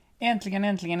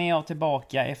Äntligen är jag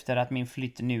tillbaka efter att min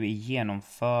flytt nu är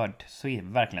genomförd. Så är jag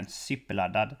verkligen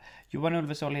superladdad. Johan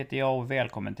Ulveson heter jag och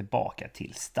välkommen tillbaka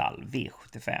till Stall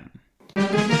V75.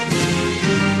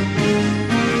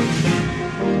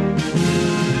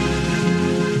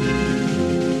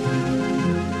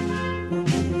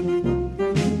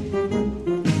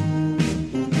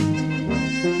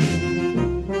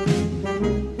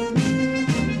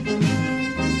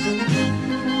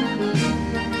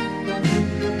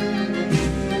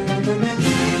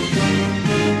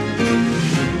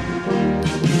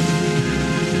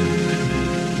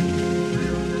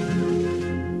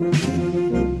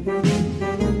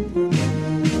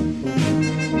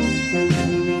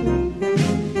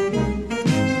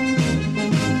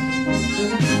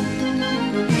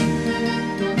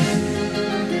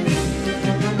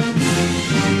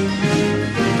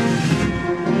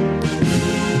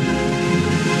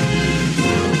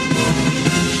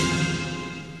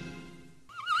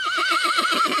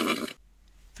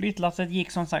 Flyttlasset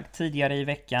gick som sagt tidigare i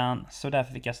veckan, så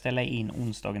därför fick jag ställa in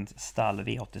onsdagens stall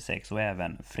V86 och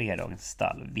även fredagens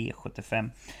stall V75.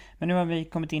 Men nu har vi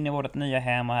kommit in i vårt nya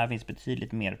hem och här finns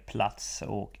betydligt mer plats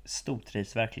och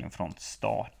stortrivs verkligen från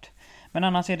start. Men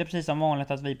annars är det precis som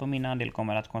vanligt att vi på Min Andel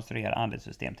kommer att konstruera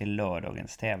andelssystem till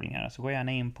lördagens tävlingar. Så gå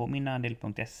gärna in på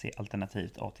minandel.se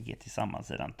alternativt ATG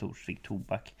tillsammans-sidan Torsvig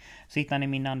Tobak. Så hittar ni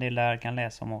Min Andel där, kan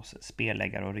läsa om oss,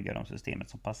 spelläggare och rygga de systemet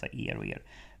som passar er och er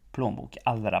plånbok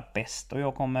allra bäst. Och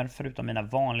jag kommer förutom mina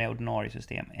vanliga ordinarie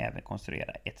system även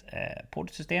konstruera ett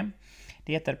poddsystem.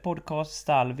 Det heter Podcast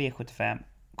Stall V75.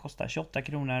 Kostar 28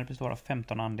 kronor, består av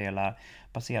 15 andelar,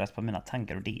 baseras på mina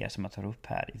tankar och idéer som jag tar upp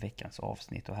här i veckans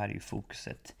avsnitt. Och här är ju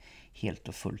fokuset helt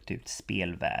och fullt ut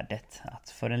spelvärdet. Att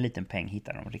för en liten peng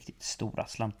hitta de riktigt stora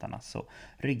slantarna, så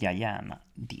rygga gärna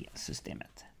det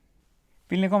systemet.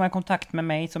 Vill ni komma i kontakt med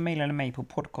mig så mejlar ni mig på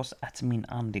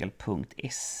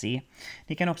podcast@minandel.se.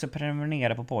 Ni kan också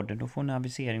prenumerera på podden, då får ni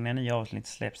avisering när nya avsnitt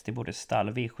släpps till både stall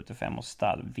V75 och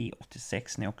stall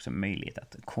V86. Ni har också möjlighet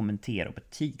att kommentera och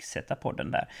betygsätta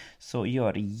podden där, så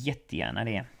gör jättegärna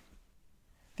det.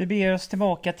 Vi beger oss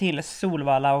tillbaka till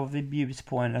Solvalla och vi bjuds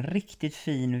på en riktigt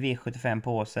fin V75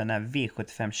 på oss när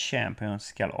V75 Champion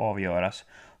ska avgöras.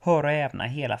 Hör och ävna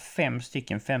hela 5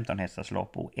 stycken 15 hästars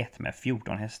lopp och ett med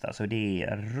 14 hästar. Så det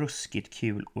är ruskigt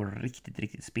kul och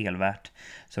riktigt spelvärt.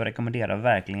 Så jag rekommenderar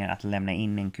verkligen att lämna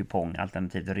in en kupong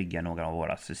alternativt rygga några av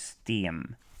våra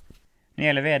system. När det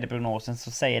gäller väderprognosen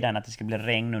så säger den att det ska bli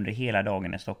regn under hela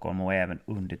dagen i Stockholm och även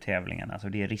under tävlingarna. Så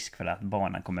det är risk för att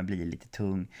banan kommer bli lite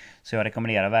tung. Så jag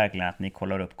rekommenderar verkligen att ni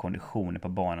kollar upp konditionen på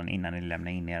banan innan ni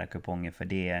lämnar in era kuponger. För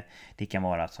det kan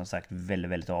vara som sagt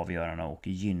väldigt avgörande och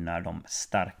gynnar de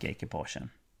starka ekipagen.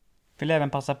 Vill även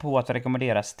passa på att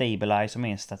rekommendera Stabilize som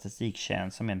är en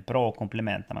statistiktjänst som är en bra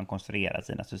komplement när man konstruerar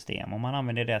sina system. Om man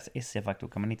använder deras SC-faktor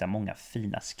kan man hitta många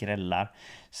fina skrällar.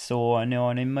 Så nu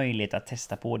har ni möjlighet att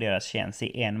testa på deras tjänst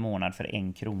i 1 månad för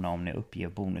 1 krona om ni uppger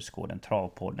bonuskoden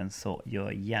Travpodden, så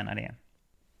gör gärna det.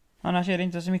 Annars är det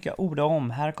inte så mycket att orda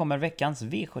om. Här kommer veckans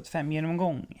V75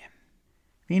 genomgång.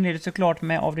 Vi inleder såklart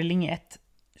med avdelning 1.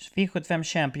 V75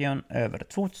 Champion över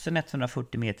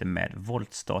 2140 meter med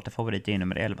voltstart. Favorit är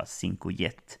nummer 11 Cinco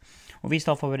Jet. Och visst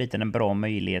har favoriten en bra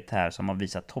möjlighet här, som har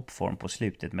visat toppform på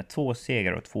slutet med 2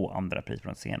 segrar och 2 andra pris på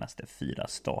de senaste 4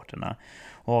 starterna.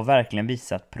 Och har verkligen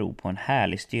visat prov på en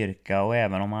härlig styrka, och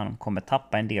även om han kommer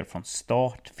tappa en del från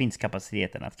start finns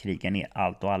kapaciteten att kriga ner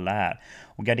allt och alla här.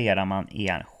 Och garderar man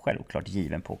är han självklart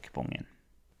given på kupongen.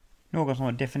 Någon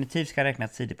som definitivt ska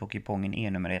räknas tidigt på kupongen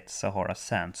är nummer 1 Sahara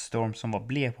Sandstorm, som var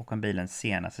blek på bilen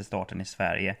senaste starten i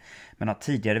Sverige, men har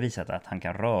tidigare visat att han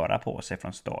kan röra på sig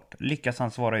från start. Lyckas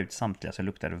han svara ut samtliga så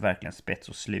luktar det verkligen spets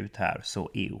och slut här, så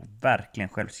är hon verkligen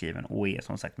självskriven och är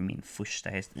som sagt min första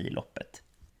häst i loppet.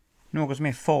 Något som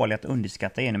är farligt att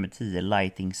underskatta är nummer 10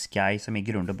 Lighting Sky, som i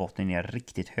grund och botten är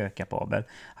riktigt högkapabel.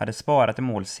 Hade sparat i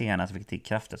mål senast, vilket är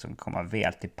krafter som kommer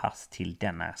väl till pass till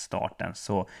denna starten.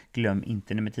 Så glöm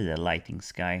inte nummer 10 Lighting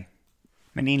Sky.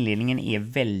 Men inledningen är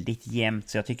väldigt jämnt,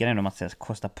 så jag tycker ändå att man ska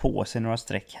kosta på sig några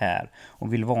streck här.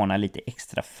 Och vill varna lite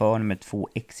extra för nummer 2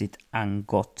 Exit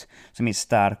Angot, som är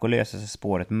stark och löser sig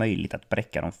spåret möjligt att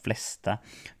bräcka de flesta.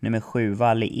 Nummer 7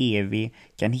 Valle Evi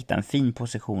kan hitta en fin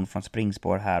position från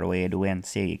springspår här och är då en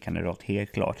segerkandidat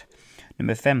helt klart.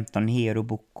 Nummer 15 Hero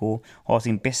Boko har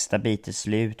sin bästa bit till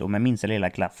slut och med minsta lilla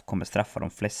klaff kommer straffa de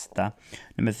flesta.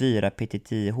 Nummer 4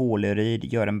 PTT Håleryd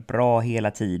gör en bra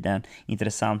hela tiden.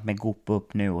 Intressant med Gop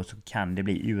upp nu, och så kan det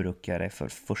bli uruckare för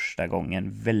första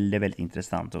gången. Väldigt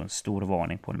intressant, och en stor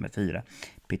varning på nummer 4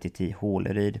 PTT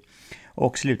Håleryd.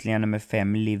 Och slutligen nummer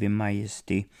 5 Living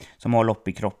Majesty, som har lopp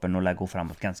i kroppen och lär gå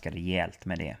framåt ganska rejält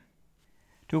med det.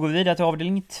 Då går vi vidare till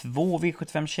avdelning 2,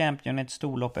 V75 Champion, ett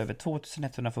storlopp över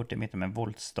 2140 meter med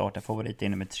voltstart. Där favorit är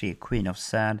nummer 3, Queen of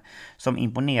Sand, som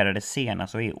imponerade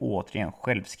senast och är återigen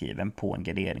självskriven på en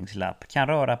garderingslapp. Kan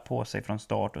röra på sig från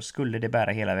start och skulle det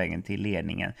bära hela vägen till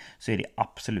ledningen så är det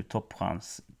absolut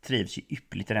toppchans. Trivs ju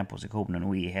ypperligt i den positionen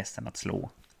och är hästen att slå.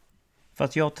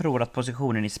 Fast jag tror att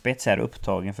positionen i spets är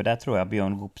upptagen, för där tror jag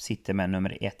Björn Goop sitter med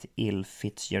nummer 1, Il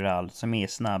Fitzgerald, som är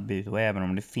snabb ut, och även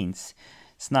om det finns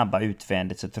snabba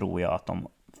utvändigt så tror jag att de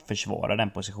försvarar den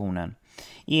positionen.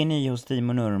 Är ny hos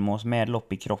Timo Nurmos med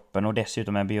lopp i kroppen och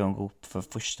dessutom är Björn Goop för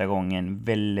första gången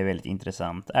väldigt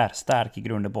intressant. Är stark i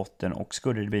grund och botten, och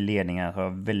skulle det bli ledningar har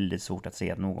jag väldigt svårt att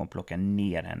se att någon plockar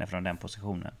ner henne från den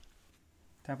positionen.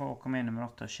 Där bakom är nummer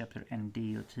 8, Chapter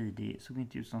ND och tidig. Såg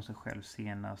inte ut som sig själv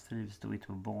senast. Trivs då ute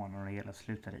på banan och det hela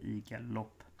slutade i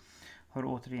galopp. Har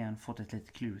återigen fått ett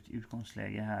lite klurigt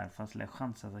utgångsläge här, fast lär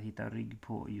chansa att hitta rygg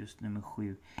på just nummer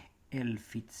 7, El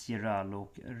Fitzgerald,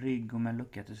 och rygg och med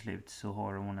lucka till slut så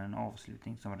har hon en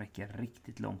avslutning som räcker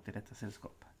riktigt långt i detta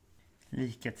sällskap.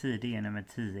 Lika tidig är nummer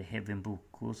 10, Heaven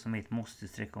Boko, som är ett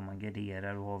måste-streck om man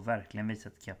garderar och har verkligen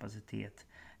visat kapacitet.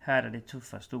 Här är det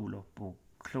tuffa storlopp och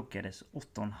klockades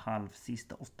 8,5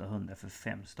 sista 800 för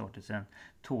 5 starter sen.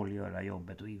 Tål göra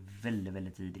jobbet och är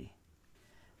väldigt tidig.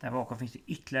 Där bakom finns det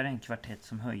ytterligare en kvartett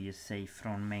som höjer sig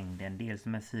från mängden. Dels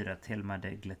med 4, Telma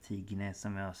de Glatigne,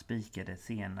 som jag spikade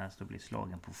senast och blev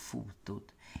slagen på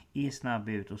fotot. Är snabb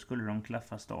ut, och skulle de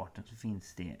klaffa starten så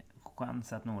finns det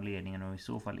chans att nå ledningen, och i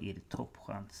så fall är det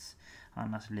toppchans.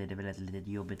 Annars blir det väl ett litet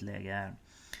jobbigt läge här.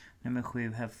 Nummer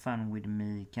 7, Have Fun With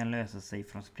Me, kan lösa sig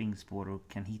från springspår och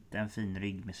kan hitta en fin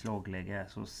rygg med slagläge,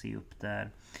 så se upp där.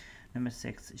 Nummer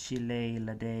 6, Chile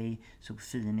Laday, såg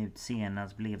fin ut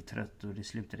senast, blev trött och det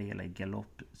slutade hela i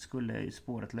galopp. Skulle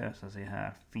spåret lösa sig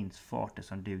här finns farter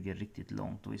som duger riktigt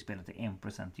långt, och vi spelar till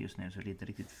 1% just nu, så det är inte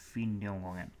riktigt fyndig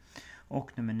omgången.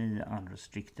 Och nummer 9,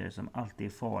 Unrestricted, som alltid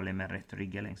är farlig med rätt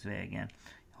rygga längs vägen,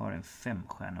 har en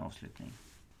 5-stjärnig avslutning.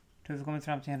 Då har vi kommit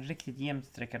fram till en riktigt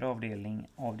jämnsträckad avdelning.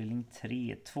 Avdelning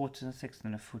 3,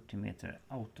 2640 meter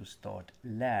autostart,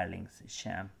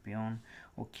 lärlingschampion.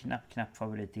 Och knapp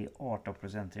favorit är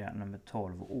 18% nummer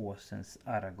 12, Åsens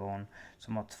Aragon,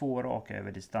 som har 2 raka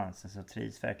över distansen, så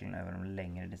trivs verkligen över de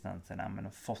längre distanserna, men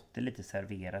har fått det lite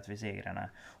serverat vid segrarna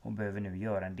och behöver nu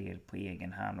göra en del på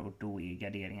egen hand, och då är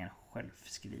garderingen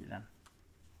självskriven.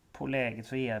 På läget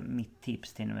så är mitt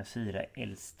tips till nummer 4,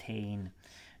 Elstein.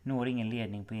 Når ingen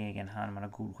ledning på egen hand, man har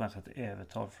god chans att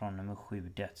överta från nummer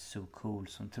 7, That's So Cool,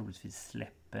 som troligtvis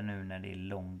släpper nu när det är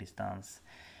lång distans.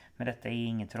 Men detta är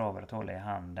inget travare att hålla i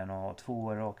handen och ha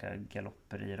 2 raka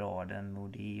galopper i raden, och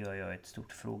det gör jag ett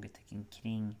stort frågetecken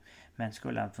kring. Men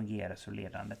skulle han fungera så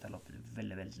leder han detta loppet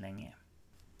väldigt länge.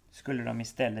 Skulle de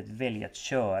istället välja att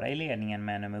köra i ledningen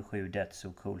med nummer 7, That's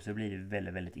So Cool, så blir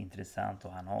det väldigt intressant,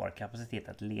 och han har kapacitet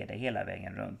att leda hela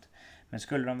vägen runt. Men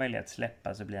skulle de välja att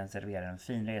släppa så blir han serverad en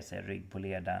fin resa i rygg på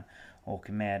ledaren, och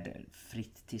med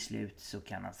fritt till slut så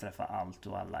kan han träffa allt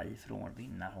och alla ifrån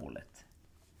vinnarhålet.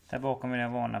 Där bakom vill jag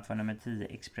varna för nummer 10,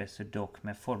 Expresso Doc,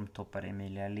 med formtoppare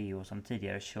Emilia Leo, som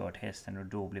tidigare kört hästen och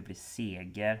då blev det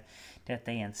seger.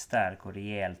 Detta är en stark och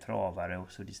rejäl travare,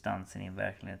 och så distansen är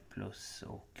verkligen ett plus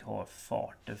och har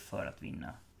farter för att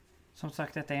vinna. Som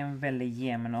sagt, detta är en väldigt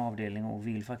jämn avdelning och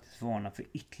vill faktiskt varna för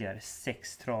ytterligare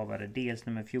 6 travare. Dels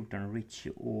nummer 14,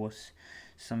 Richie Ås,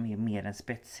 som är mer en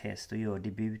spetshäst och gör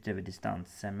debut över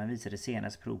distansen, men visade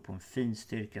senast prov på en fin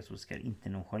styrka, så ska inte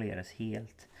nonchaleras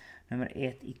helt. Nummer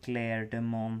 1, Eclair de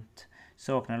Mont,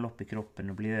 saknar lopp i kroppen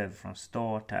och blir över från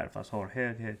start här, fast har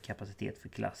hög kapacitet för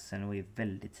klassen och är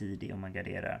väldigt tidig om man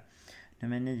garderar.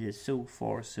 Nummer 9, So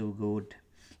Far So Good,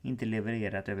 inte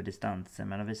levererat över distansen,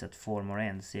 men har visat form och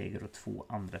en seger och 2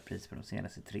 andra pris på de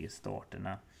senaste 3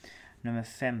 starterna. Nummer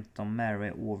 15,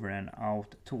 Mary Over and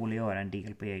Out, tål göra en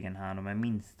del på egen hand och med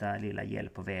minsta lilla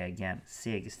hjälp på vägen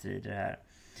segerstrider här.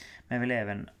 Men vill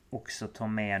även också ta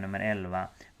med nummer 11,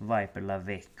 Viper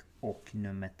Lavec, och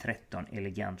nummer 13,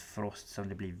 Elegant Frost, som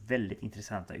det blir väldigt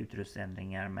intressanta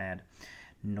utrustningar med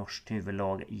norskt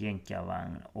huvudlag,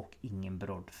 jänkarvagn och ingen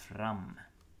brodd fram.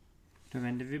 Då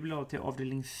vänder vi blad till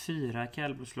avdelning 4,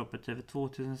 kallblodsloppet över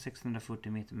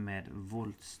 2640 meter med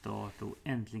voltstart, och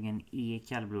äntligen är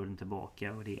kallbloden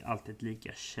tillbaka, och det är alltid ett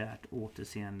lika kärt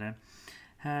återseende.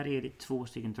 Här är det 2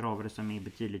 stycken travare som är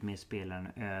betydligt mer spelare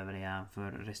än övriga,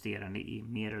 för resterande är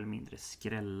mer eller mindre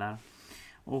skrällar.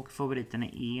 Och favoriterna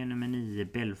är nummer 9,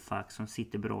 Belfax, som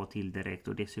sitter bra till direkt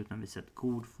och dessutom visat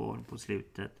god form på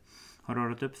slutet. Har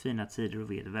rört upp fina tider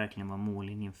och vet verkligen var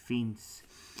mållinjen finns.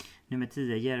 Nummer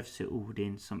 10 Järvsö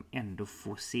Odin som ändå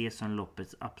får se som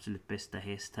loppets absolut bästa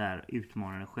häst här.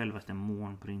 Utmanade självaste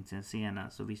Månprinsen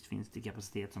senast, så visst finns det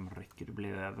kapacitet som räcker att bli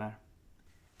över.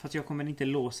 Fast jag kommer inte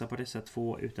låsa på dessa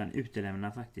två utan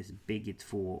utelämna faktiskt bägge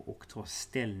två och ta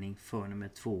ställning för nummer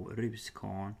 2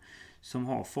 Ruskan som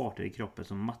har farter i kroppen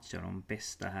som matchar de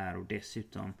bästa här och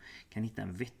dessutom kan hitta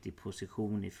en vettig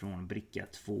position ifrån bricka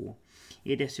 2.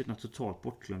 Är dessutom totalt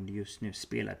bortglömd just nu,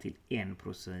 spelar till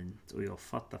 1% och jag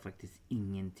fattar faktiskt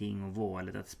ingenting och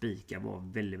valet att spika var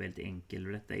väldigt enkel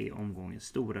och detta är omgångens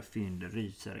stora fynd,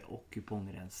 rysare och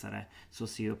kupongrensare, så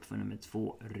se upp för nummer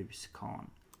 2 Ruskan.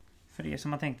 För er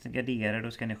som har tänkt gardera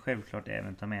då ska ni självklart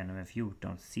även ta med nummer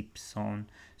 14 Sipson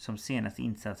som senast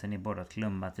insatsen i bara att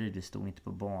glömma trivdes stod inte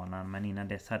på banan men innan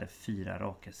dess hade 4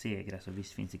 raka segrar så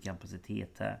visst finns det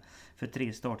kapacitet här. För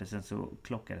 3 starter sen så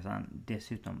klockades han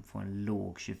dessutom få en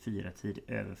låg 24-tid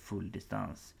över full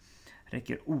distans.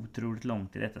 Räcker otroligt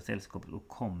långt i detta sällskap och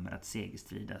kommer att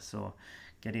segerstrida så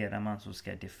garderar man så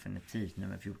ska definitivt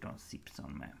nummer 14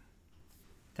 Sipson med.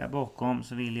 Där bakom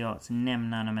så vill jag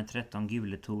nämna nummer 13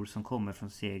 Guletor som kommer från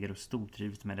seger och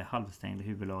stortrivs med det halvstängda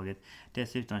huvudlaget.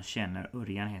 Dessutom känner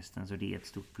Örjan hästen så det är ett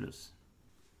stort plus.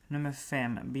 Nummer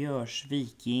 5 Björs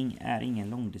Viking är ingen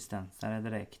långdistansare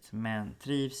direkt men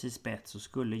trivs i spets och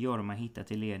skulle Jorma hitta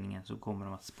till ledningen så kommer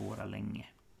de att spåra länge.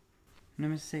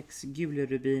 Nummer 6 Gule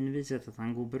Rubin visat att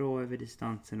han går bra över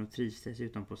distansen och trivs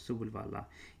dessutom på Solvalla.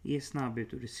 Är snabb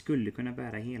ut och det skulle kunna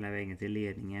bära hela vägen till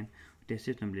ledningen.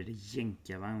 Dessutom blir det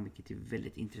jänkarvagn vilket är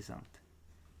väldigt intressant.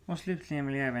 Och slutligen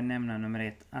vill jag även nämna nummer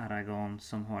 1 Aragon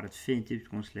som har ett fint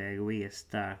utgångsläge och är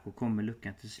stark och kommer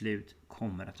luckan till slut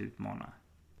kommer att utmana.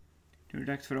 Nu är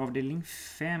det dags för avdelning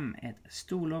 5, ett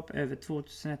storlopp över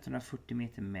 2140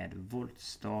 meter med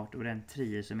voltstart och den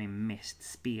trio som är mest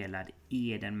spelad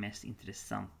är den mest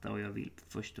intressanta och jag vill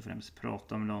först och främst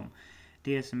prata om dem.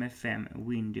 Dels med 5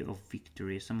 Windy of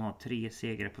Victory som har 3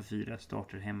 segrar på 4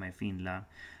 starter hemma i Finland.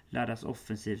 Laddas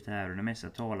offensivt här och det mesta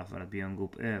talar för att Björn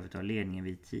Goop övertar ledningen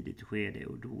vid tidigt skede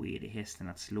och då är det hästen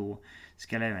att slå.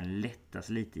 Ska även lättas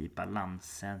lite i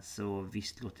balansen så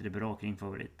visst låter det bra kring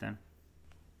favoriten.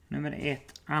 Nummer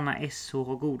 1 Anna SH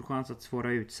har god chans att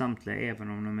svara ut samtliga även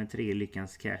om nummer 3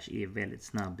 Lyckans Cash är väldigt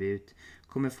snabb ut.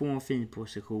 Kommer få en fin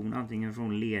position antingen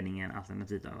från ledningen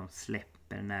alternativt att de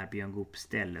släpper när Björn Goop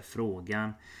ställer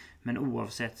frågan. Men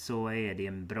oavsett så är det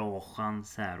en bra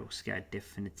chans här och ska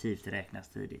definitivt räknas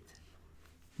tidigt.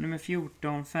 Nummer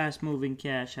 14 Fast Moving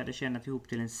Cash hade tjänat ihop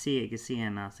till en seger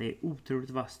senast, är otroligt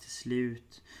vass till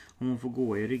slut och hon får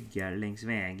gå i ryggar längs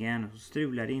vägen. Och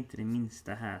strular det inte det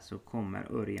minsta här så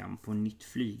kommer Örjan på nytt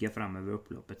flyga fram över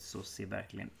upploppet så ser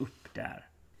verkligen upp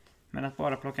där. Men att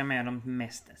bara plocka med de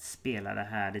mest spelade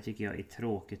här det tycker jag är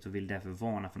tråkigt och vill därför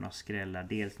varna för några skrällar.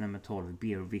 Dels nummer 12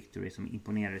 Beer Victory som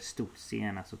imponerade stort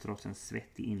senast och trots en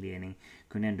svettig inledning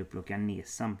kunde ändå plocka ner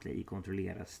samtliga i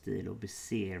kontrollerad stil och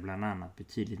beser bland annat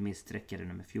betydligt mer sträckade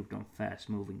nummer 14 Fast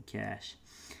Moving Cash.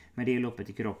 Men det loppet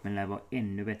i kroppen lär vara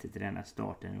ännu bättre till denna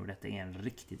starten och detta är en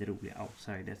riktigt rolig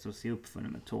outsider så se upp för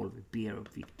nummer 12 Beer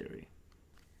Victory.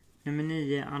 Nummer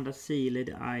 9, Undersealed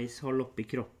Ice har lopp i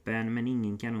kroppen men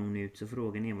ingen kanon ut så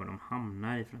frågan är var de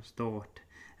hamnar ifrån start.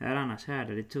 Är annars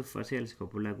härdar det tuffa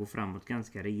sällskap och lär gå framåt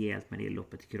ganska rejält med det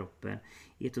loppet i kroppen.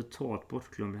 Är totalt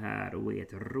bortglömd här och är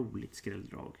ett roligt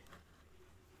skrälldrag.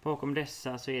 Bakom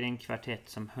dessa så är det en kvartett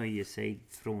som höjer sig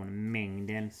från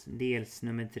mängden. Dels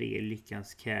nummer 3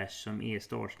 Lyckans Cash som är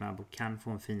startsnabb och kan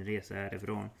få en fin resa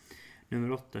härifrån.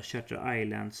 Nummer 8 Shutter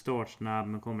Island, startsnabb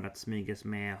men kommer att smygas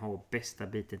med, ha bästa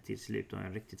biten till slut och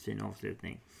en riktigt fin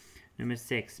avslutning. Nummer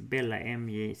 6 Bella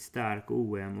MJ, stark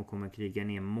OM och kommer kriga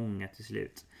ner många till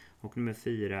slut. Och nummer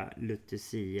 4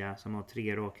 Lutetia som har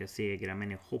 3 raka segrar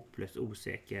men är hopplöst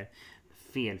osäker.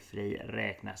 Felfri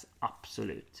räknas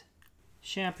absolut.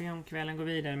 Championkvällen går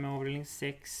vidare med avdelning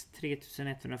 6,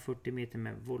 3140 meter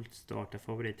med voltstart.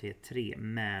 Favorit är 3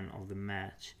 Man of the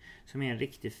Match som är en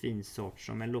riktigt fin sort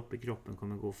som med lopp i kroppen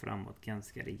kommer gå framåt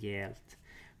ganska rejält.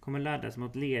 Kommer laddas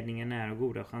mot ledningen när och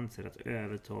goda chanser att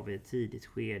överta vid ett tidigt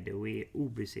skede och är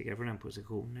obesegrad från den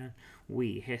positionen och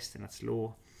är hästen att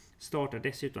slå. Startar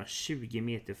dessutom 20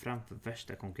 meter framför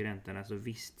värsta konkurrenterna så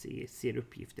visst ser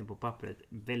uppgiften på pappret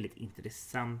väldigt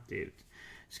intressant ut.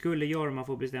 Skulle Jorma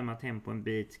få bestämma tempo en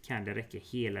bit kan det räcka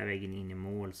hela vägen in i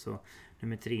mål så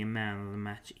nummer 3 Man of the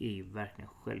Match är ju verkligen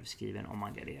självskriven om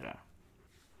man garderar.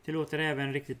 Det låter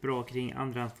även riktigt bra kring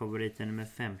andrahandsfavoriten nummer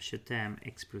 5 Chatham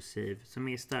Explosive som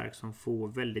är stark som få,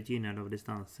 väldigt gynnad av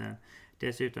distansen.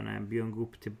 Dessutom är Björn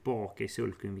Goop tillbaka i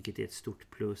sulken vilket är ett stort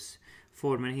plus.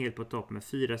 Formen är helt på topp med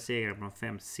 4 segrar på de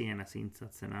 5 senaste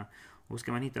insatserna. Och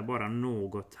ska man hitta bara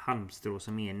något halmstrå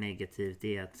som är negativt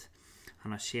är att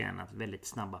han har tjänat väldigt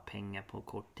snabba pengar på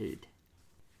kort tid.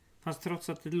 Fast trots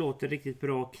att det låter riktigt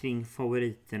bra kring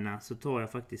favoriterna så tar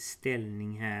jag faktiskt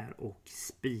ställning här och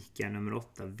spikar nummer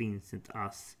 8 Vincent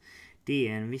Ass. Det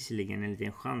är visserligen en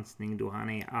liten chansning då han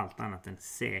är allt annat än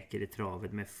säker i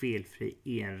travet, med felfri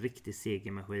är en riktig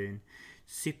segermaskin.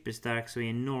 Superstark så är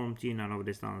enormt gynnad av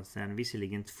distansen,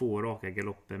 visserligen 2 raka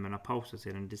galopper men har pausat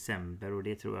sedan december och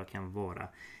det tror jag kan vara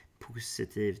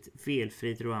positivt.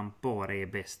 Felfri tror han bara är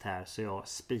bäst här, så jag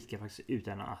spikar faktiskt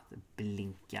utan att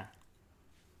blinka.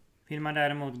 Vill man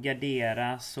däremot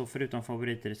gardera så förutom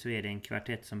favoriter så är det en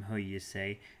kvartett som höjer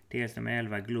sig. Dels nummer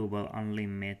 11 Global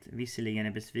Unlimited, visserligen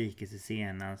är besvikelse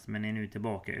senast men är nu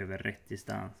tillbaka över rätt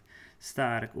distans.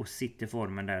 Stark och sitter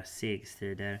formen där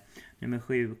segstider. Nummer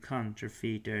 7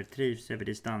 Counterfeiter trivs över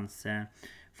distansen.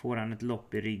 Får han ett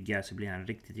lopp i ryggar så blir han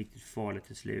riktigt farlig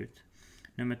till slut.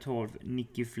 Nummer 12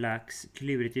 Nicky Flax,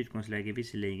 klurigt utgångsläge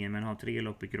visserligen men har 3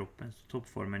 lopp i kroppen så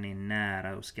toppformen är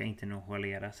nära och ska inte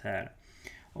nonchaleras här.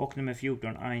 Och nummer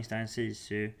 14 Einstein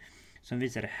Sisu som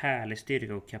visade härlig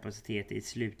styrka och kapacitet i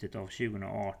slutet av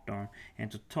 2018. En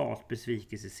totalt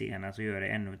besvikelse senast och gör det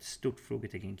ännu ett stort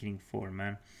frågetecken kring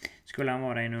formen. Skulle han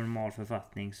vara i normal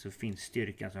författning så finns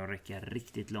styrkan som räcker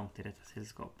riktigt långt i detta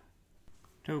sällskap.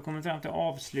 Då har vi kommit fram till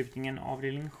avslutningen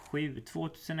avdelning 7.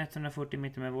 2140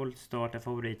 meter med voltstart är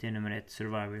favorit i nummer 1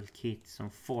 Survival Kit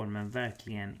som formen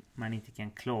verkligen man inte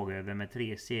kan klaga över med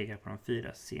 3 segrar på de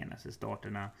 4 senaste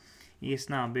starterna. Är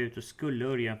snabb ut och skulle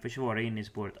Örjan försvara in i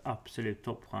spåret absolut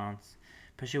toppchans.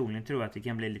 Personligen tror jag att det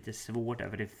kan bli lite svårt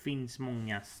för det finns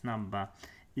många snabba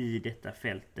i detta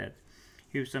fältet.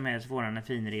 Hur som helst får han en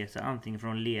fin resa antingen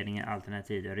från ledningen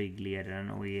alternativt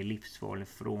ryggledaren och är livsfarlig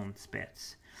från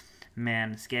spets.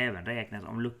 Men ska även räknas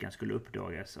om luckan skulle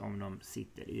uppdagas om de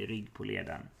sitter i rygg på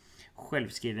ledaren.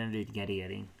 Självskriven vid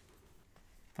gardering.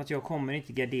 Fast jag kommer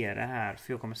inte gardera här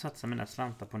för jag kommer satsa mina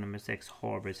slantar på nummer 6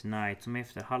 Harvest Knight som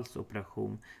efter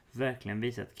halsoperation verkligen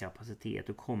visat kapacitet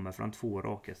och kommer från 2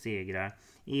 raka segrar.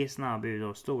 Är snabb ut och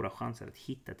har stora chanser att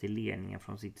hitta till ledningen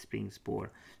från sitt springspår.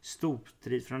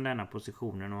 Storstrid från denna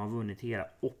positionen och har vunnit hela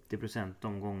 80%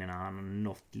 de gångerna han har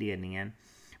nått ledningen.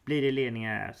 Blir det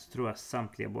ledningar här så tror jag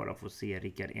samtliga bara får se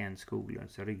Rickard N.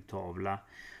 Skoglunds ryggtavla.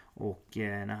 Och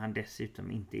när han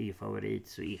dessutom inte är favorit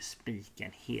så är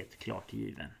spiken helt klart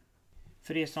given.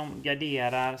 För det som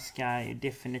garderar ska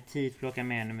definitivt plocka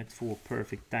med nummer 2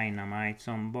 Perfect Dynamite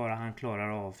som bara han klarar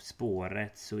av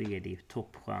spåret så är det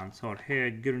toppchans. Har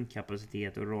hög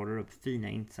grundkapacitet och radar upp fina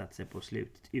insatser på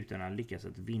slutet utan att lyckas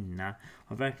att vinna.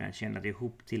 Har verkligen kännat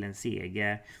ihop till en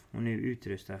seger och nu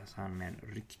utrustas han med en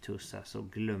rycktussa så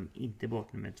glöm inte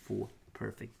bort nummer 2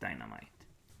 Perfect Dynamite.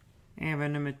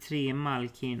 Även nummer 3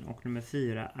 Malkin och nummer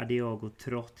 4 Adiago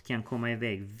Trott kan komma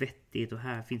iväg vettigt och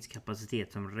här finns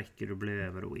kapacitet som räcker att bli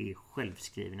över och är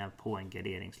självskrivna på en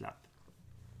garderingslapp.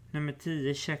 Nummer 10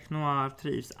 Jacques Noir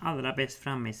trivs allra bäst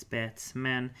framme i spets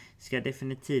men ska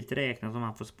definitivt räknas om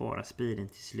han får spara speeden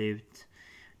till slut.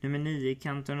 Nummer 9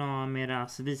 Cantona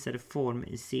Miras visade form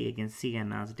i segern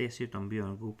senast, dessutom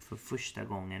Björn Goop för första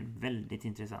gången, väldigt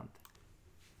intressant.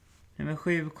 Nummer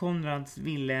 7 Konrads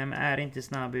Willem är inte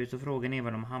snabb ut och frågan är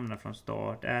var de hamnar från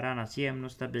start. Är annars jämn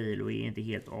och stabil och är inte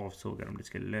helt avsågad om det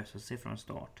skulle lösa sig från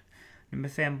start. Nummer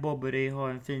 5 Bobbery har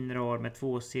en fin rad med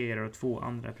 2 segrar och 2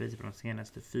 andra priser på de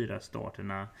senaste 4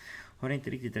 starterna. Har inte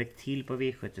riktigt räckt till på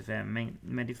V75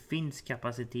 men det finns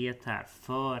kapacitet här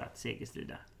för att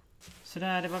segerstrida. Så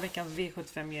det var veckans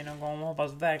V75-genomgång.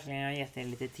 Hoppas verkligen jag har gett er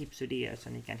lite tips och idéer så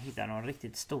ni kan hitta de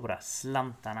riktigt stora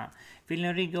slantarna. Vill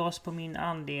ni rygga oss på min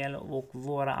andel och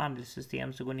våra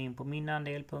andelssystem så går ni in på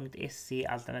minandel.se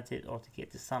alternativt ATG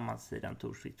tillsammans sidan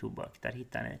Torsvik Tobak. Där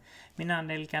hittar ni min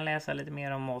andel, kan läsa lite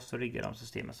mer om oss och rygga de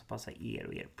systemen som passar er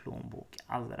och er plånbok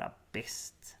allra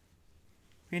bäst.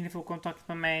 Vill ni få kontakt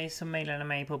med mig så mejlar ni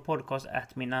mig på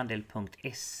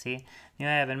podcast@minandel.se. Ni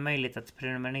har även möjlighet att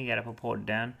prenumerera på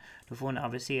podden. Då får ni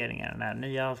aviseringar när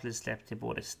nya avsnitt släpps till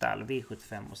både stall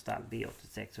V75 och stall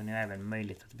V86. Och ni har även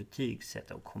möjlighet att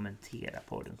betygsätta och kommentera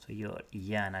podden så gör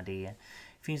gärna det.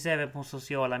 Finns även på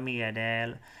sociala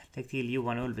medier. Lägg till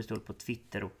Johan Ulvestål på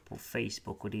Twitter och på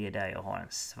Facebook och det är där jag har en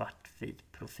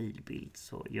svartvit profilbild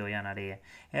så gör gärna det.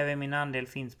 Även min andel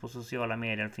finns på sociala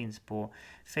medier, finns på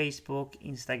Facebook,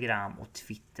 Instagram och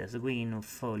Twitter så gå in och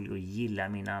följ och gilla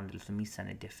min andel så missar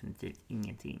ni definitivt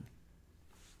ingenting.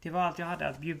 Det var allt jag hade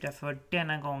att bjuda för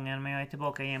denna gången men jag är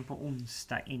tillbaka igen på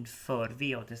onsdag inför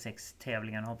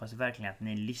V86-tävlingen och hoppas verkligen att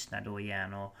ni lyssnar då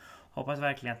igen och hoppas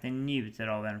verkligen att ni njuter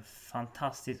av en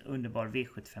fantastiskt underbar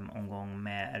V75-omgång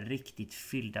med riktigt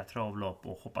fyllda travlopp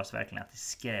och hoppas verkligen att det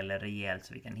skräller rejält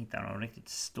så vi kan hitta de riktigt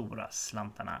stora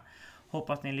slantarna.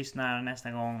 Hoppas ni lyssnar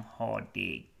nästa gång. Ha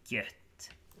det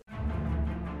gött!